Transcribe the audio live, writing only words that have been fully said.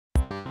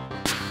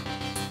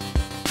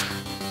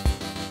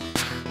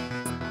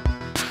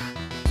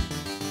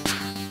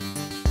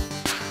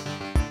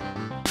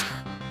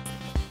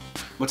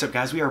What's up,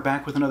 guys? We are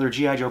back with another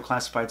G.I. Joe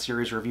Classified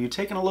Series review,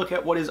 taking a look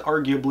at what is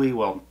arguably,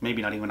 well,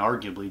 maybe not even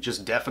arguably,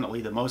 just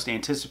definitely the most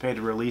anticipated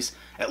release,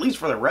 at least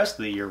for the rest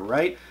of the year,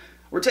 right?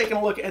 We're taking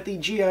a look at the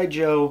G.I.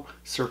 Joe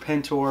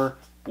Serpentor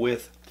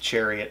with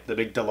Chariot, the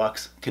big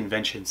deluxe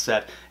convention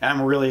set. And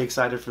I'm really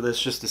excited for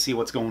this just to see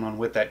what's going on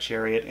with that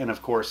Chariot. And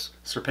of course,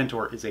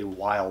 Serpentor is a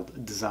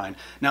wild design.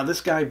 Now,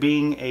 this guy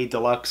being a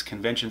deluxe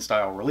convention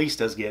style release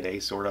does get a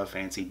sort of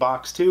fancy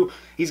box too.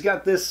 He's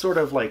got this sort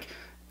of like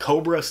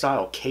Cobra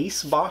style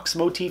case box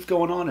motif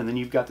going on, and then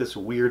you've got this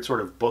weird sort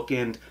of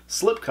bookend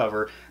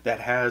slipcover that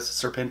has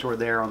Serpentor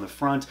there on the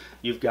front.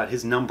 You've got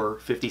his number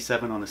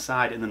 57 on the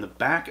side, and then the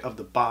back of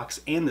the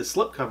box and the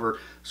slipcover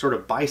sort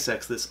of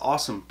bisects this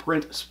awesome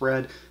print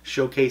spread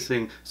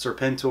showcasing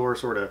Serpentor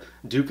sort of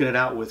duking it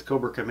out with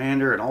Cobra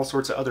Commander and all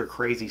sorts of other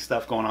crazy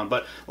stuff going on.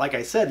 But like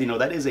I said, you know,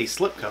 that is a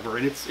slipcover,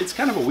 and it's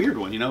kind of a weird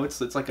one, you know. It's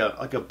like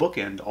a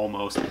bookend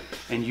almost,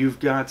 and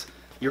you've got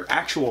your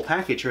actual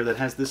package here that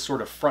has this sort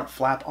of front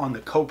flap on the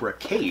Cobra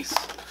case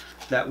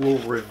that will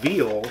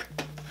reveal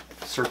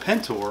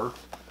Serpentor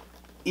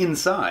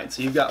inside.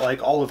 So you've got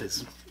like all of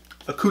his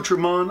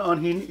accoutrement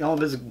on here, all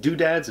of his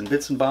doodads and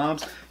bits and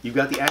bobs. You've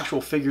got the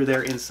actual figure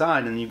there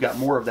inside, and you've got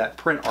more of that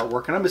print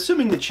artwork. And I'm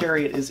assuming the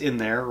Chariot is in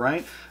there,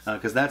 right?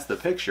 Because that's the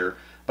picture.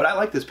 But I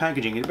like this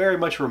packaging. It very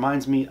much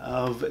reminds me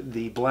of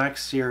the Black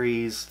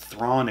Series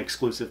Thrawn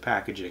exclusive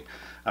packaging,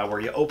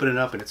 where you open it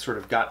up and it's sort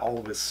of got all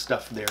of this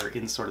stuff there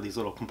in sort of these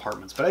little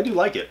compartments. But I do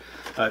like it.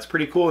 It's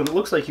pretty cool, and it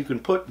looks like you can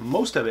put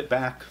most of it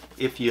back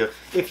if you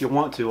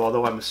want to,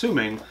 although I'm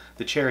assuming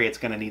the Chariot's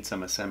going to need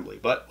some assembly.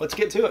 But let's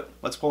get to it.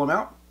 Let's pull him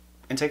out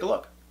and take a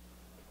look.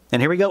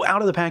 And here we go,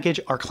 out of the package,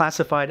 our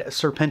classified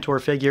Serpentor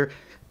figure.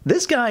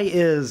 This guy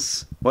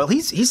is, well,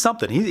 he's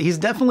something. He's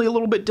definitely a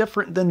little bit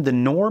different than the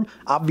norm.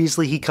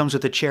 Obviously, he comes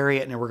with a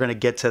Chariot, and we're going to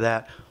get to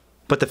that.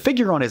 But the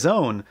figure on his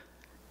own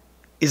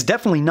is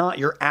definitely not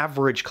your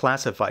average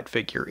classified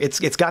figure. It's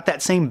got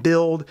that same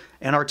build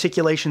and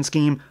articulation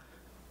scheme,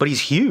 but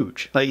he's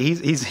huge. Like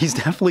he's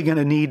definitely going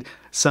to need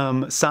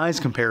some size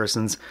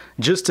comparisons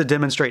just to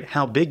demonstrate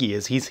how big he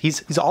is.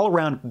 He's all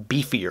around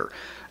beefier,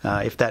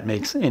 if that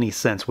makes any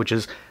sense, which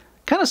is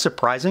kind of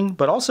surprising,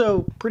 but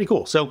also pretty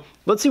cool. So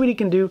let's see what he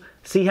can do,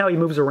 see how he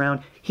moves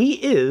around. He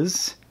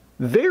is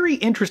very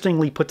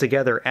interestingly put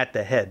together at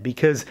the head,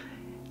 because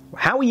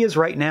how he is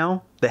right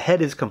now, the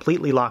head is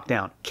completely locked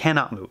down,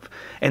 cannot move.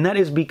 And that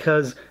is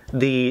because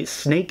the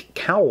snake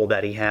cowl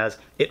that he has,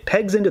 it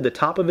pegs into the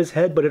top of his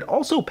head, but it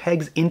also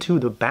pegs into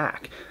the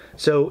back.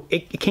 So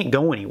it can't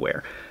go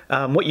anywhere.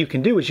 What you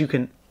can do is you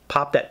can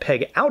pop that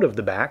peg out of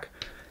the back,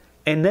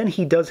 and then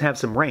he does have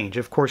some range.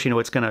 Of course, you know,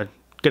 it's gonna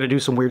do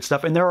some weird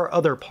stuff, and there are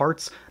other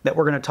parts that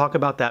we're gonna talk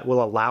about that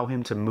will allow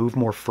him to move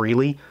more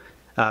freely.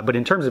 But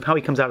in terms of how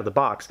he comes out of the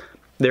box,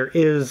 there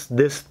is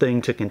this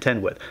thing to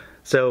contend with.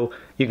 So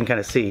you can kind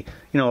of see,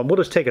 you know, we'll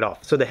just take it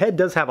off. So the head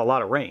does have a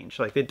lot of range.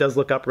 Like, it does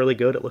look up really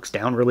good. It looks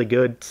down really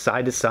good,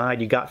 side to side.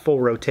 You got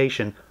full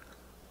rotation.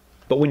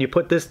 But when you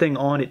put this thing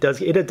on, it does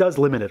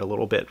limit it a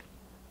little bit.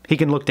 He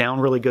can look down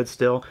really good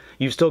still.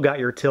 You've still got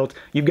your tilt.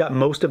 You've got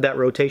most of that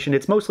rotation.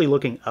 It's mostly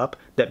looking up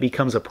that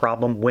becomes a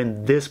problem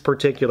when this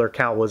particular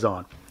cowl is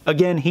on.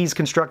 Again, he's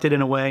constructed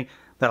in a way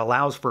that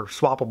allows for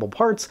swappable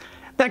parts.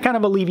 That kind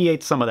of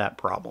alleviates some of that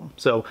problem.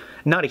 So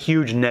not a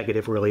huge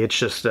negative, really. It's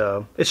just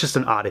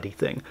an oddity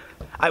thing.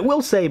 I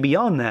will say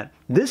beyond that,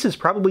 this is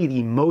probably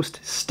the most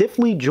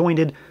stiffly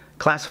jointed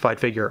classified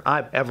figure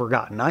I've ever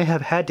gotten. I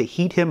have had to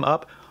heat him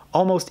up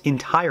almost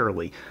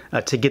entirely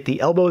to get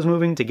the elbows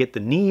moving, to get the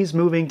knees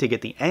moving, to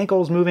get the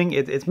ankles moving.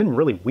 It's been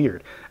really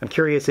weird. I'm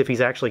curious if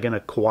he's actually going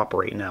to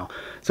cooperate now.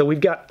 So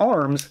we've got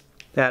arms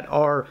that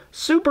are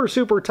super,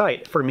 super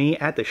tight for me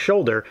at the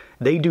shoulder.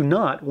 They do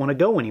not want to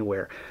go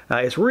anywhere.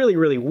 It's really,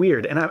 really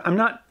weird. And I'm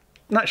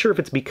not sure if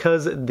it's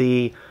because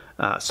the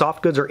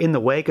soft goods are in the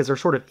way, because they're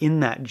sort of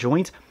in that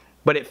joint,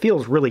 but it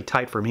feels really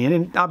tight for me.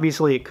 And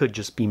obviously it could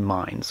just be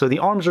mine. So the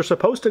arms are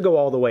supposed to go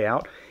all the way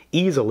out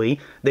easily.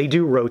 They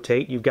do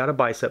rotate. You've got a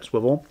bicep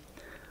swivel.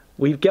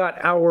 We've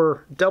got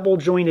our double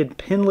jointed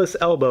pinless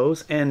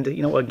elbows. And,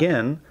 you know,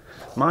 again,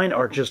 mine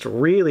are just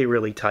really,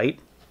 really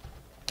tight.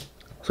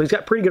 So he's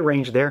got pretty good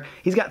range there.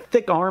 He's got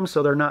thick arms,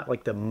 so they're not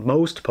like the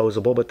most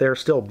posable, but they're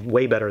still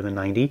way better than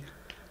 90.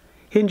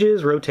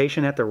 Hinges,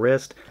 rotation at the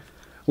wrist.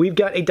 We've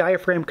got a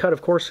diaphragm cut,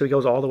 of course, so he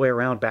goes all the way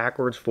around,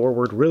 backwards,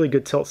 forward, really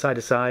good tilt side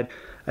to side.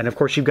 And of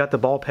course, you've got the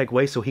ball peg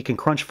waist, so he can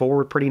crunch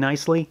forward pretty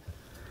nicely.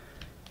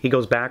 He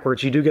goes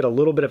backwards. You do get a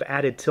little bit of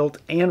added tilt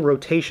and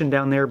rotation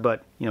down there,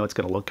 but, you know, it's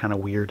going to look kind of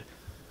weird.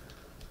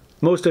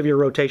 Most of your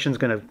rotation is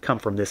going to come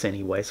from this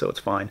anyway, so it's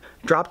fine.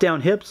 Drop down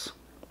hips.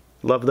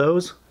 Love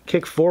those.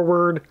 Kick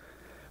forward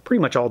pretty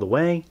much all the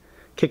way.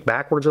 Kick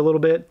backwards a little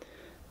bit.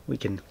 We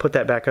can put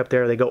that back up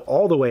there. They go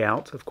all the way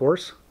out, of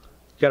course.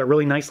 You got a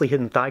really nicely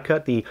hidden thigh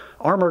cut. The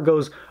armor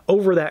goes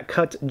over that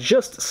cut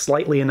just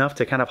slightly enough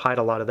to kind of hide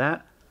a lot of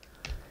that.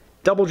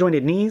 Double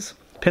jointed knees,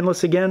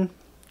 pinless again.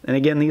 And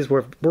again, these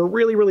were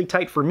really, really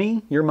tight for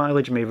me. Your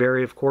mileage may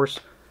vary, of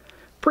course.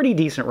 Pretty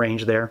decent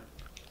range there.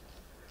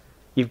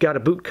 You've got a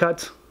boot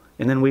cut,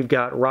 and then we've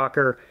got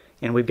rocker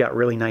and we've got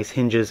really nice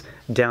hinges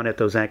down at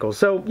those ankles.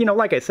 So, you know,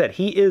 like I said,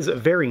 he is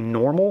very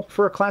normal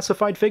for a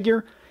classified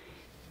figure,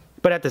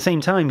 but at the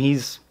same time,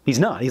 he's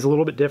not. He's a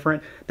little bit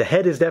different. The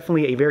head is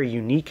definitely a very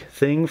unique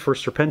thing for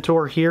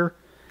Serpentor here.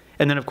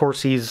 And then, of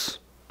course, he's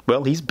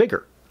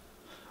bigger.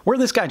 Where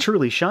this guy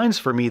truly shines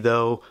for me,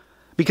 though,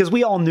 because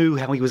we all knew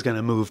how he was going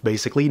to move,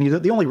 basically.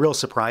 And the only real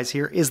surprise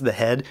here is the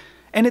head.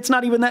 And it's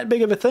not even that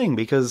big of a thing,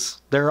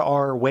 because there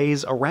are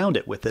ways around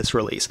it with this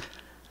release.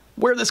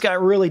 Where this guy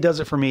really does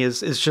it for me is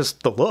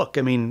just the look.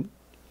 I mean,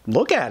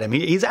 look at him.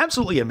 He's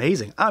absolutely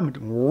amazing. I'm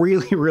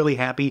really, really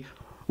happy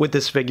with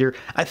this figure.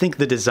 I think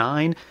the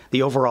design,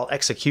 the overall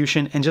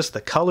execution, and just the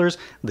colors,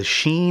 the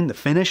sheen, the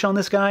finish on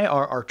this guy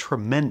are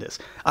tremendous.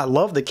 I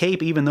love the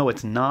cape, even though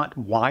it's not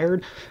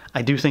wired.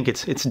 I do think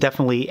it's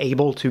definitely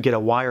able to get a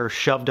wire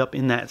shoved up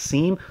in that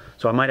seam,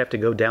 so I might have to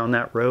go down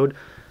that road.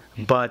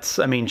 But,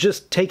 I mean,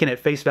 just taking it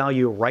face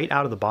value right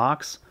out of the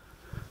box,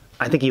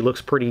 I think he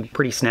looks pretty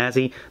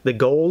snazzy. The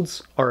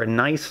golds are a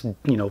nice,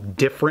 you know,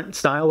 different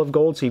style of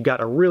gold. So you've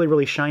got a really,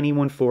 really shiny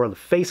one for the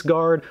face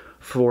guard,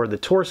 for the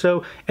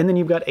torso, and then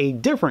you've got a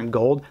different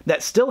gold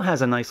that still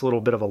has a nice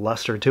little bit of a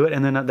luster to it,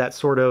 and then that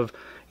sort of,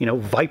 you know,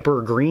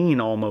 viper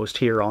green almost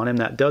here on him.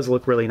 That does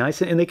look really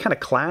nice, and they kind of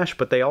clash,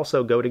 but they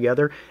also go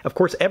together. Of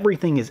course,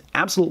 everything is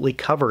absolutely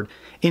covered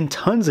in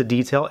tons of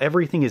detail.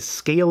 Everything is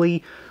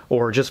scaly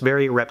or just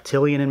very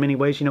reptilian in many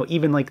ways. You know,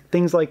 even like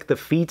things like the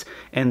feet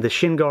and the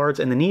shin guards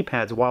and the knee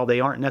pads, while they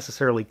aren't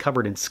necessarily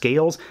covered in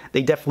scales,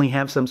 they definitely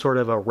have some sort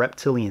of a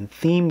reptilian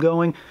theme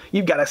going.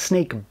 You've got a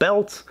snake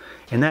belt,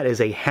 and that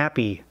is a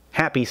happy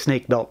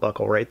snake belt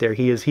buckle right there.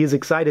 He is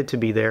excited to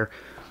be there.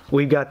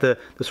 We've got the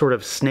sort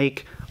of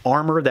snake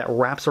armor that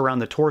wraps around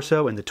the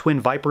torso and the twin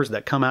vipers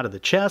that come out of the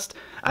chest.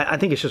 I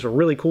think it's just a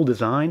really cool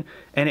design,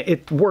 and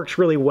it works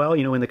really well,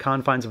 you know, in the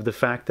confines of the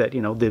fact that,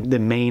 you know, the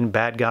main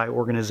bad guy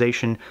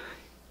organization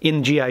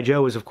in G.I.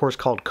 Joe is, of course,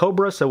 called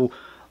Cobra, so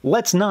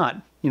let's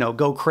not, you know,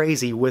 go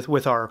crazy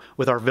with our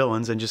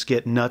villains and just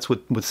get nuts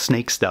with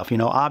snake stuff. You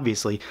know,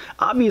 obviously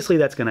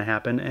that's going to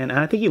happen, and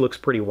I think he looks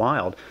pretty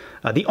wild.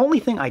 The only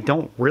thing I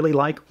don't really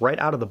like right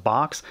out of the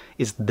box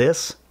is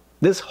this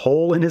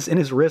hole in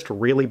his wrist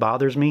really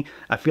bothers me.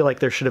 I feel like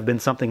there should have been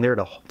something there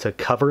to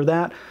cover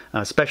that,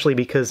 especially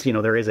because, you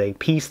know, there is a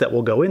piece that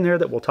will go in there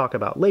that we'll talk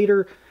about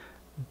later,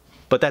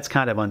 but that's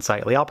kind of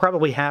unsightly. I'll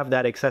probably have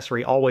that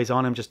accessory always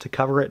on him just to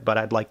cover it, but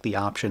I'd like the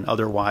option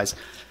otherwise.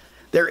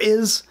 There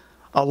is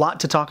a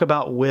lot to talk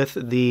about with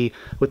the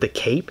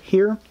cape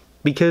here,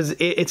 because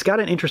it's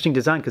got an interesting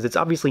design, because it's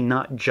obviously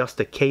not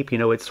just a cape, you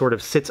know, it sort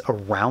of sits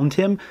around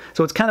him,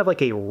 so it's kind of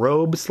like a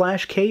robe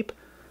slash cape.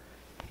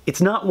 It's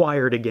not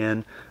wired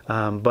again,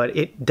 but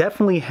it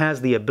definitely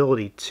has the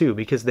ability to,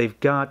 because they've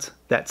got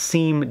that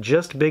seam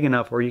just big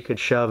enough where you could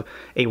shove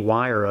a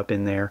wire up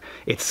in there.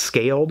 It's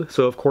scaled,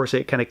 so of course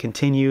it kind of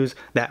continues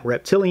that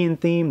reptilian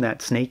theme,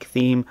 that snake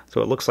theme,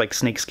 so it looks like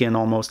snake skin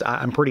almost.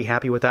 I'm pretty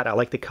happy with that. I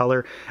like the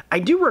color. I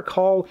do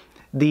recall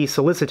the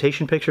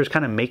solicitation pictures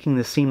kind of making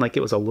this seem like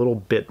it was a little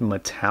bit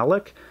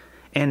metallic.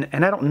 And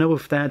I don't know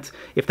if that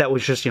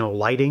was just, you know,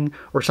 lighting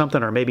or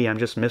something, or maybe I'm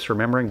just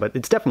misremembering, but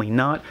it's definitely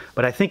not.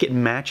 But I think it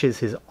matches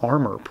his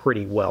armor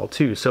pretty well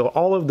too. So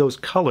all of those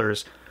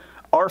colors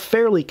are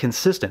fairly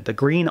consistent. The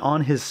green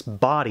on his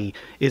body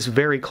is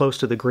very close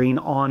to the green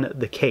on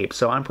the cape,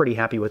 so I'm pretty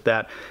happy with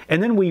that.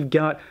 And then we've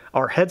got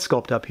our head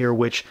sculpt up here,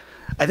 which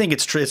I think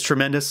it's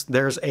tremendous.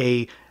 There's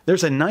a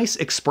nice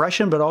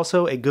expression, but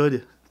also a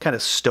good kind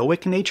of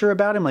stoic nature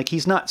about him. Like,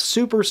 he's not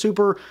super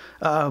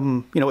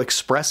you know,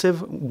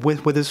 expressive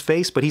with his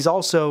face, but he's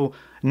also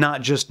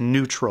not just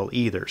neutral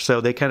either.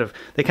 So they kind of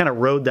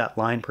rode that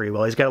line pretty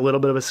well. He's got a little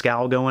bit of a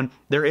scowl going.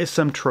 There is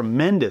some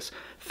tremendous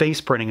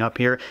face printing up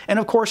here, and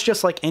of course,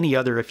 just like any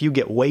other, if you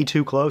get way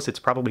too close, it's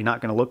probably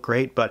not going to look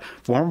great. But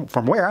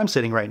from where I'm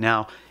sitting right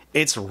now,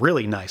 it's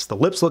really nice. The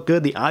lips look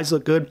good, the eyes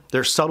look good.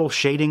 There's subtle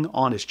shading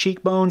on his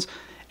cheekbones.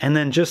 And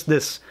then just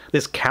this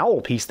cowl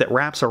piece that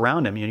wraps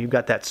around him. You know, you've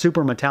got that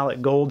super metallic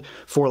gold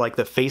for like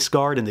the face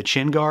guard and the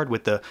chin guard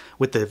with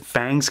the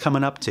fangs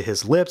coming up to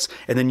his lips,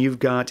 and then you've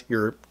got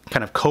your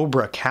kind of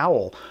cobra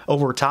cowl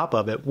over top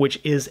of it,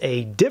 which is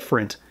a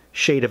different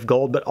shade of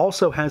gold, but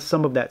also has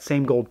some of that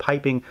same gold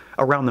piping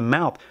around the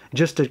mouth,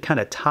 just to kind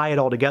of tie it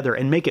all together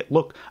and make it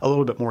look a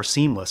little bit more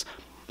seamless.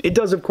 It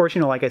does, of course,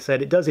 you know, like I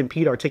said, it does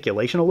impede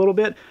articulation a little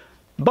bit,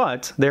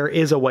 but there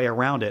is a way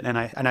around it, and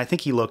I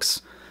think he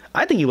looks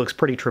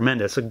pretty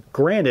tremendous. So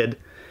granted,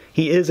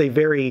 he is a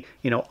very,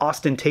 you know,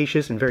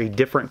 ostentatious and very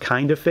different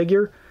kind of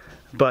figure,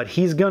 but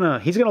he's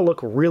gonna look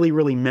really,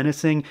 really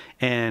menacing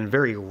and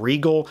very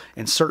regal,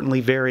 and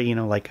certainly very, you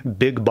know, like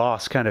big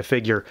boss kind of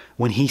figure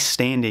when he's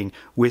standing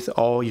with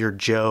all your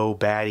Joe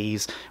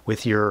baddies,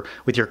 with your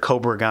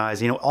Cobra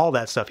guys, you know, all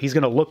that stuff. He's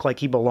gonna look like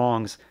he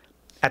belongs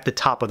at the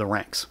top of the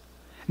ranks.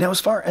 Now, as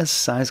far as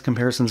size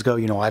comparisons go,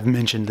 you know, I've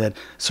mentioned that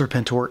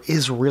Serpentor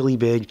is really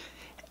big,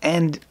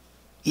 and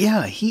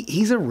yeah,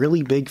 he's a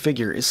really big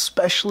figure,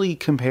 especially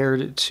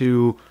compared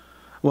to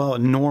well,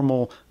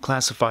 normal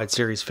classified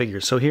series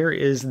figures. So here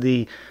is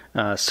the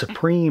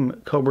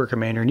Supreme Cobra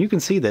Commander, and you can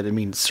see that, I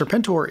mean,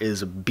 Serpentor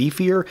is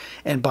beefier,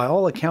 and by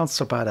all accounts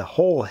about a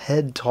whole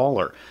head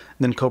taller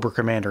than Cobra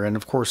Commander. And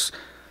of course,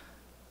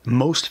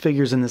 most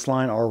figures in this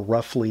line are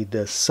roughly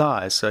this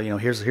size. So, you know,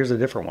 here's a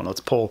different one. Let's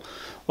pull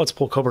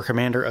Cobra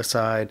Commander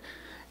aside,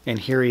 and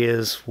here he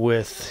is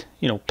with,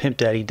 you know, Pimp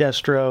Daddy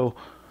Destro.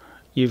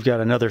 You've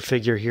got another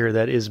figure here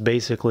that is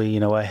basically, you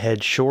know, a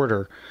head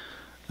shorter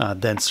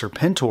than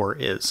Serpentor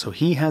is. So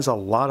he has a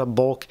lot of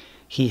bulk.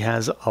 He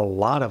has a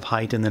lot of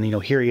height. And then, you know,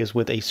 here he is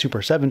with a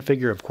Super 7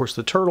 figure. Of course,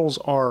 the Turtles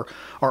are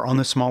on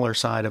the smaller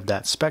side of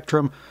that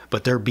spectrum,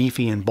 but they're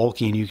beefy and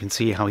bulky, and you can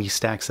see how he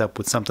stacks up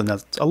with something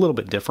that's a little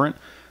bit different.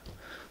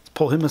 Let's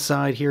pull him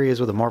aside. Here he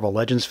is with a Marvel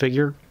Legends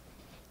figure.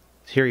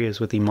 Here he is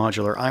with the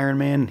modular Iron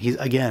Man. He's,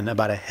 again,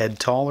 about a head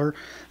taller.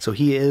 So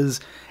he is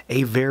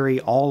a very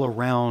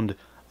all-around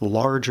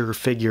larger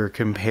figure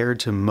compared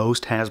to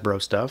most Hasbro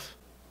stuff.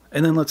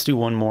 And then let's do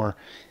one more.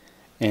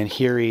 And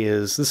here he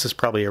is. This is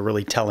probably a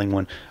really telling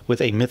one, with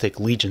a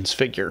Mythic Legions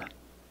figure.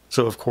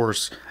 So, of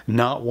course,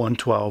 not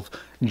 112.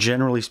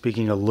 Generally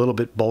speaking, a little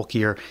bit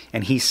bulkier.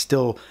 And he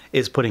still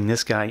is putting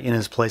this guy in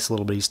his place a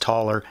little bit. He's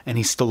taller, and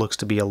he still looks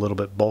to be a little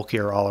bit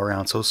bulkier all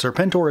around. So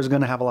Serpentor is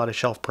going to have a lot of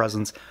shelf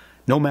presence,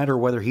 no matter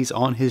whether he's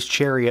on his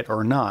chariot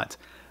or not,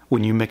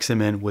 when you mix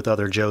him in with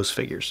other Joe's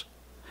figures.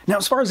 Now,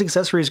 as far as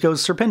accessories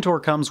goes,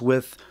 Serpentor comes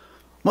with,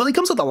 well, he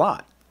comes with a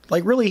lot.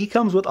 Like, really, he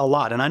comes with a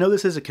lot. And I know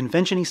this is a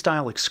convention-y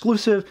style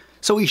exclusive,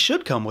 so he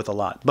should come with a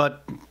lot.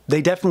 But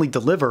they definitely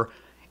deliver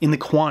in the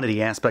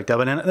quantity aspect of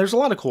it. And there's a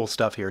lot of cool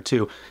stuff here,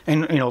 too.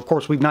 And, you know, of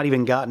course, we've not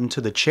even gotten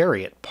to the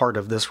chariot part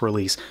of this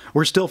release.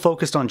 We're still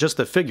focused on just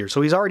the figure.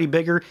 So he's already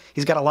bigger.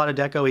 He's got a lot of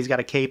deco. He's got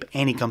a cape,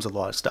 and he comes with a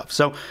lot of stuff.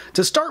 So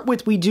to start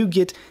with, we do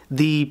get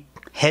the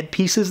head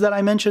pieces that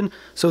I mentioned.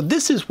 So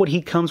this is what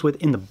he comes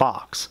with in the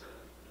box.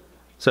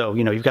 So,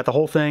 you know, you've got the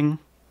whole thing.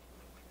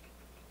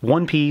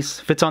 One piece,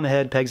 fits on the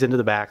head, pegs into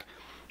the back.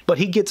 But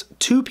he gets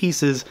two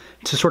pieces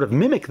to sort of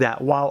mimic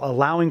that while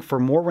allowing for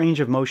more range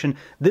of motion.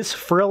 This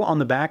frill on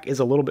the back is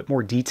a little bit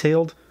more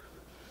detailed,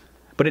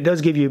 but it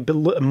does give you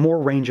more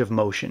range of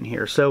motion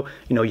here. So,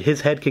 you know,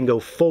 his head can go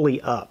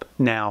fully up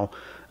now.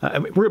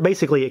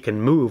 Basically, it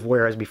can move,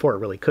 whereas before it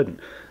really couldn't.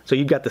 So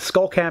you've got the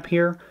skull cap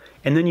here,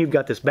 and then you've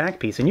got this back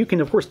piece. And you can,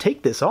 of course,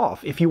 take this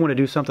off if you want to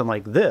do something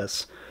like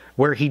this,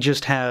 where he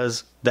just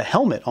has the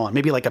helmet on,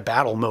 maybe like a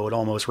battle mode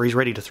almost, where he's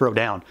ready to throw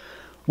down.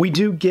 We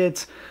do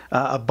get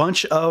a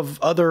bunch of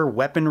other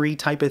weaponry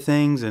type of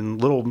things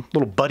and little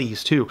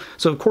buddies too.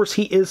 So of course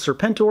he is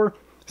Serpentor,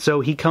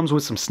 so he comes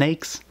with some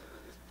snakes.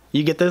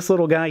 You get this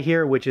little guy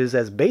here, which is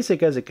as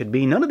basic as it could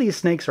be. None of these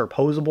snakes are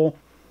posable.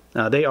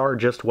 They are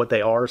just what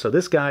they are. So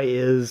this guy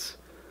is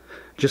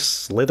just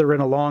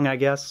slithering along, I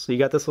guess. So you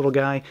got this little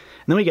guy. And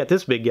then we got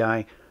this big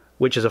guy,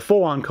 which is a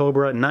full-on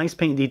Cobra. Nice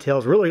paint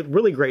details.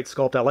 Really great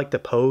sculpt. I like the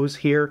pose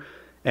here.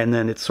 And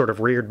then it's sort of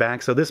reared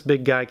back. So this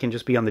big guy can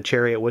just be on the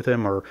chariot with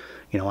him, or,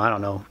 you know, I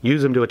don't know,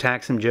 use him to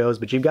attack some Joes.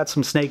 But you've got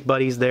some snake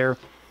buddies there.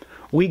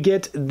 We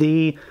get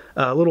the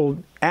little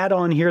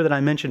add-on here that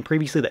I mentioned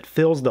previously that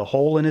fills the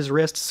hole in his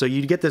wrist. So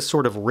you get this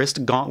sort of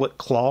wrist gauntlet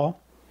claw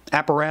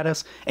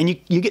apparatus, and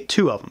you get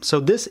two of them. So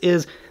this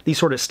is the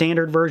sort of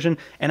standard version,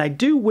 and I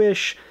do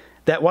wish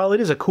that while it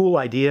is a cool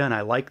idea and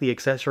I like the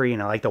accessory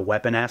and I like the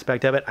weapon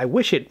aspect of it, I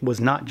wish it was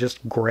not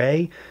just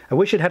gray. I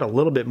wish it had a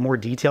little bit more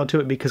detail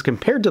to it, because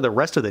compared to the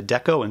rest of the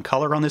deco and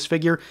color on this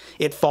figure,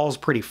 it falls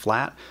pretty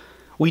flat.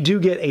 We do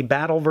get a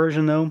battle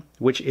version though,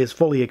 which is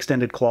fully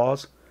extended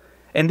claws.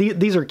 And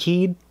these are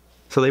keyed,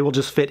 so they will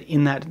just fit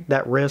in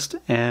that wrist,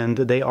 and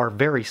they are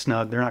very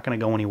snug. They're not going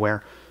to go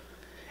anywhere.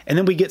 And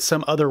then we get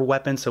some other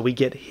weapons. So we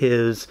get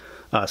his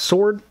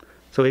sword.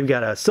 So we've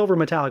got a silver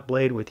metallic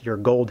blade with your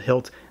gold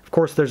hilt. Of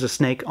course, there's a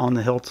snake on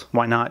the hilt.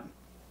 Why not?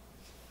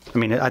 I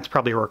mean, that's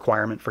probably a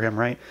requirement for him,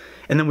 right?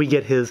 And then we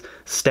get his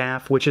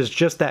staff, which is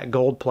just that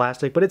gold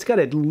plastic, but it's got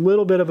a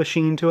little bit of a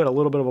sheen to it, a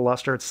little bit of a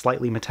luster. It's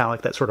slightly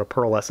metallic, that sort of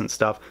pearlescent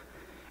stuff.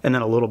 And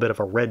then a little bit of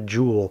a red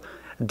jewel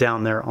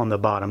down there on the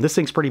bottom. This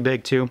thing's pretty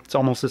big too. It's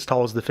almost as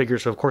tall as the figure,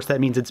 so of course that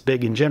means it's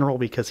big in general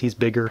because he's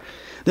bigger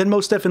than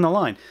most stuff in the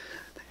line.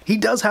 He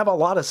does have a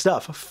lot of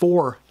stuff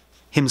for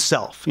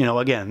himself. You know,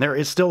 again, there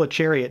is still a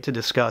chariot to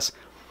discuss,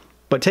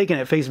 but taken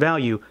at face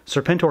value,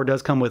 Serpentor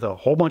does come with a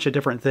whole bunch of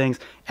different things,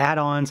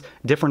 add-ons,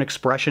 different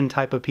expression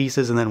type of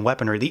pieces, and then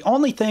weaponry. The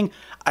only thing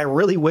I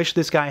really wish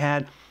this guy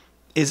had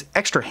is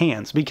extra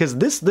hands, because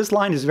this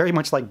line is very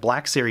much like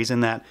Black Series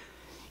in that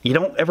you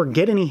don't ever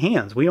get any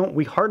hands.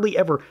 We hardly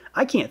ever,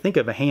 I can't think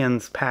of a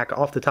hands pack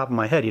off the top of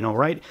my head, you know,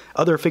 right?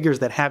 Other figures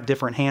that have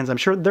different hands, I'm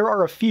sure there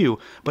are a few,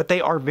 but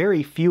they are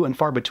very few and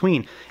far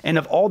between. And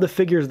of all the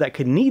figures that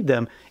could need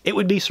them, it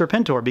would be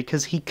Serpentor,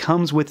 because he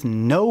comes with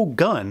no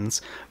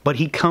guns, but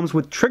he comes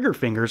with trigger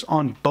fingers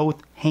on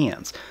both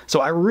hands.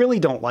 So I really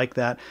don't like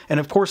that. And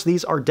of course,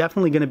 these are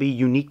definitely going to be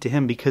unique to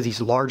him because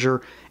he's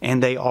larger,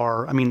 and they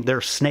are, I mean,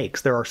 they're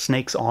snakes. There are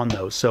snakes on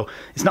those. So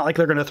it's not like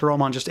they're going to throw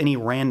them on just any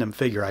random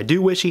figure. I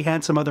do wish he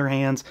had some other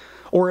hands,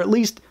 or at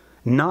least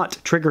not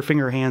trigger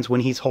finger hands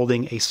when he's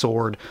holding a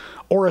sword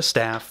or a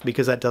staff,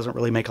 because that doesn't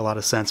really make a lot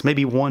of sense.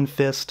 Maybe one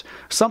fist,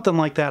 something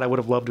like that. I would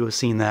have loved to have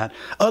seen that.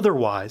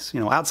 Otherwise, you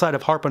know, outside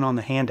of harping on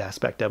the hand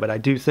aspect of it, I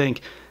do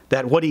think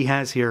that what he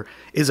has here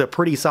is a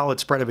pretty solid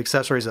spread of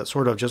accessories that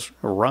sort of just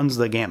runs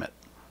the gamut.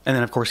 And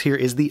then, of course, here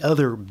is the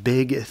other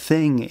big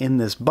thing in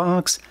this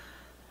box,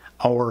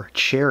 our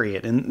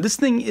chariot. And this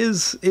thing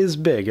is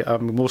big.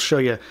 We'll show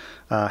you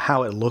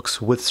how it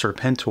looks with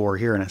Serpentor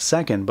here in a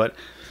second, but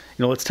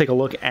you know, let's take a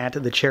look at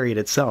the chariot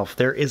itself.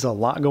 There is a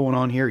lot going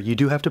on here. You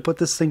do have to put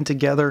this thing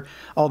together,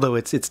 although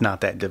it's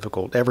not that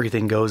difficult.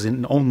 Everything goes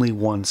in only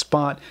one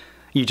spot.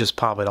 You just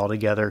pop it all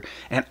together.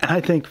 And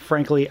I think,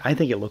 frankly, I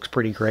think it looks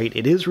pretty great.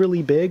 It is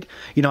really big.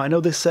 You know, I know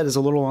this set is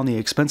a little on the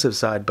expensive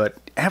side, but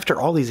after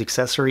all these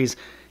accessories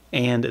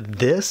and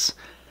this,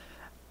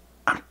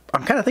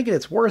 I'm kind of thinking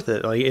it's worth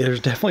it. Like, there's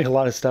definitely a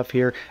lot of stuff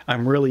here.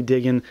 I'm really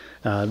digging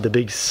the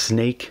big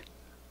snake,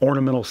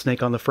 ornamental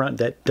snake on the front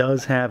that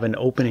does have an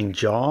opening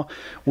jaw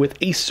with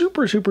a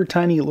super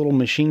tiny little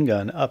machine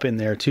gun up in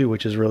there too,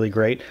 which is really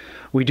great.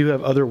 We do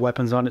have other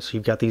weapons on it, so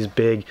you've got these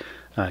big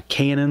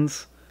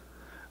cannons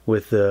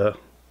with the,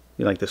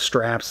 you know, like the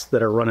straps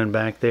that are running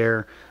back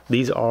there.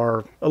 These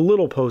are a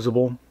little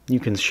posable. You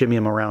can shimmy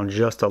them around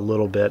just a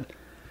little bit.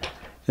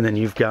 And then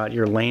you've got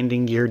your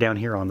landing gear down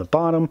here on the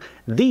bottom.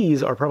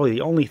 These are probably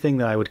the only thing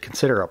that I would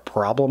consider a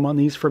problem on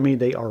these for me.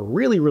 They are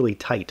really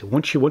tight.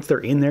 Once they're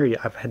in there,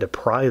 I've had to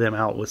pry them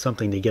out with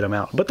something to get them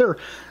out. But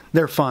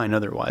they're fine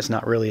otherwise,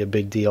 not really a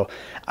big deal.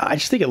 I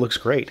just think it looks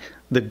great.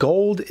 The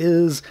gold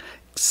is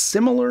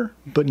similar,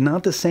 but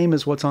not the same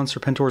as what's on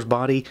Serpentor's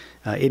body.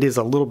 It is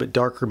a little bit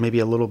darker, maybe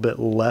a little bit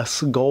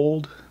less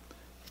gold,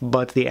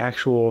 but the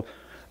actual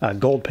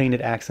gold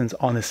painted accents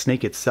on the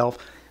snake itself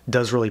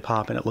does really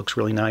pop, and it looks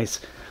really nice.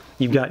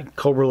 You've got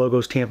Cobra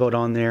logos tampoed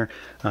on there.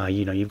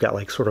 You know, you've got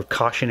like sort of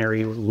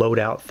cautionary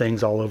loadout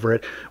things all over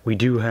it. We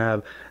do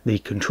have the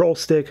control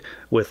stick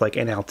with like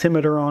an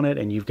altimeter on it,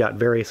 and you've got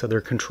various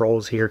other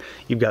controls here.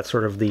 You've got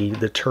sort of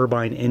the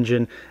turbine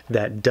engine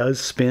that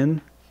does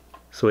spin,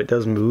 so it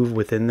does move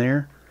within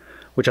there,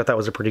 which I thought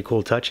was a pretty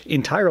cool touch.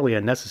 Entirely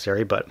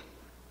unnecessary, but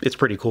it's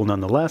pretty cool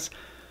nonetheless.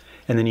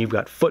 And then you've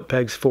got foot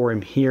pegs for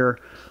him here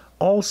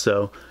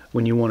also,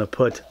 when you want to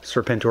put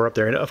Serpentor up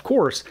there. And of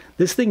course,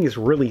 this thing is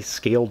really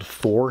scaled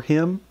for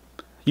him.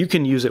 You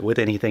can use it with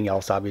anything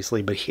else,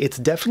 obviously, but it's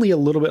definitely a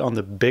little bit on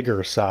the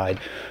bigger side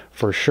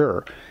for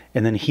sure.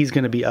 And then he's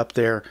going to be up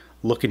there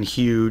looking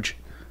huge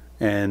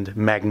and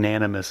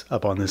magnanimous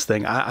up on this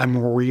thing. I'm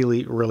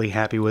really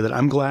happy with it.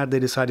 I'm glad they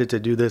decided to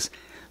do this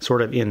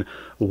sort of in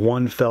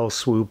one fell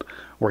swoop,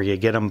 where you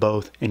get them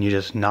both and you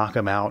just knock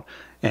them out.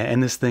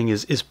 And this thing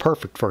is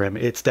perfect for him.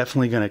 It's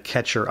definitely going to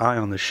catch your eye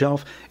on the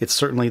shelf. It's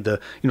certainly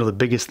the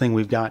biggest thing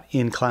we've got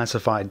in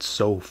classified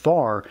so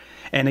far.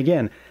 And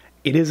again,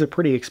 it is a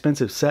pretty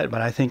expensive set,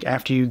 but I think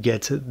after you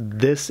get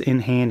this in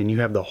hand and you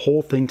have the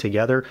whole thing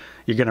together,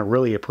 you're going to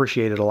really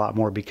appreciate it a lot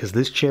more, because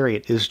this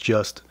chariot is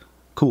just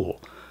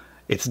cool.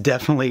 It's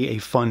definitely a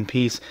fun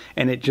piece,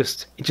 and it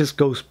just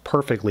goes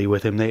perfectly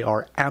with him. They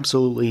are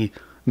absolutely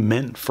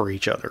meant for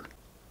each other.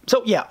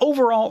 So yeah,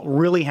 overall,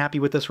 really happy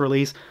with this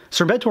release.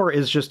 Serpentor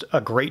is just a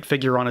great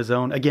figure on his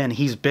own. Again,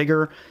 he's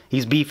bigger,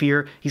 he's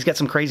beefier, he's got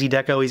some crazy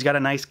deco, he's got a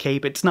nice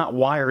cape. It's not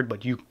wired,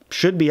 but you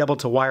should be able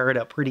to wire it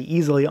up pretty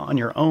easily on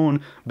your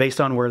own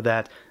based on where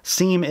that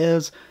seam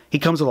is. He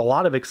comes with a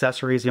lot of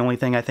accessories. The only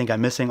thing I think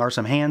I'm missing are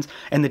some hands.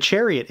 And the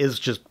chariot is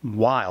just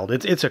wild.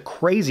 It's a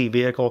crazy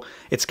vehicle.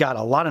 It's got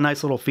a lot of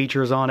nice little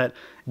features on it.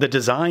 The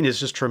design is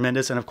just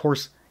tremendous. And of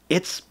course,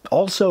 it's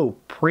also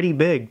pretty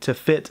big to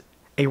fit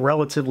a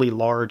relatively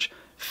large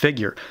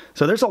figure.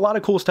 So there's a lot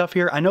of cool stuff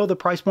here. I know the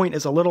price point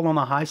is a little on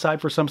the high side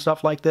for some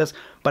stuff like this,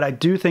 but I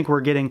do think we're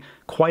getting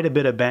quite a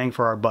bit of bang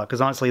for our buck, because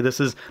honestly, this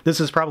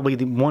is probably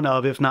one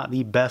of, if not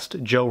the best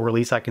Joe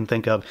release I can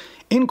think of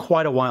in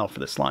quite a while for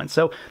this line.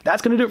 So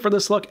that's going to do it for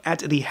this look at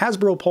the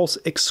Hasbro Pulse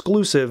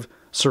exclusive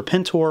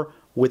Serpentor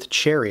with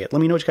Chariot.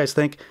 Let me know what you guys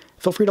think.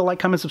 Feel free to like,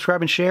 comment,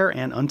 subscribe, and share,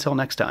 and until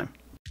next time.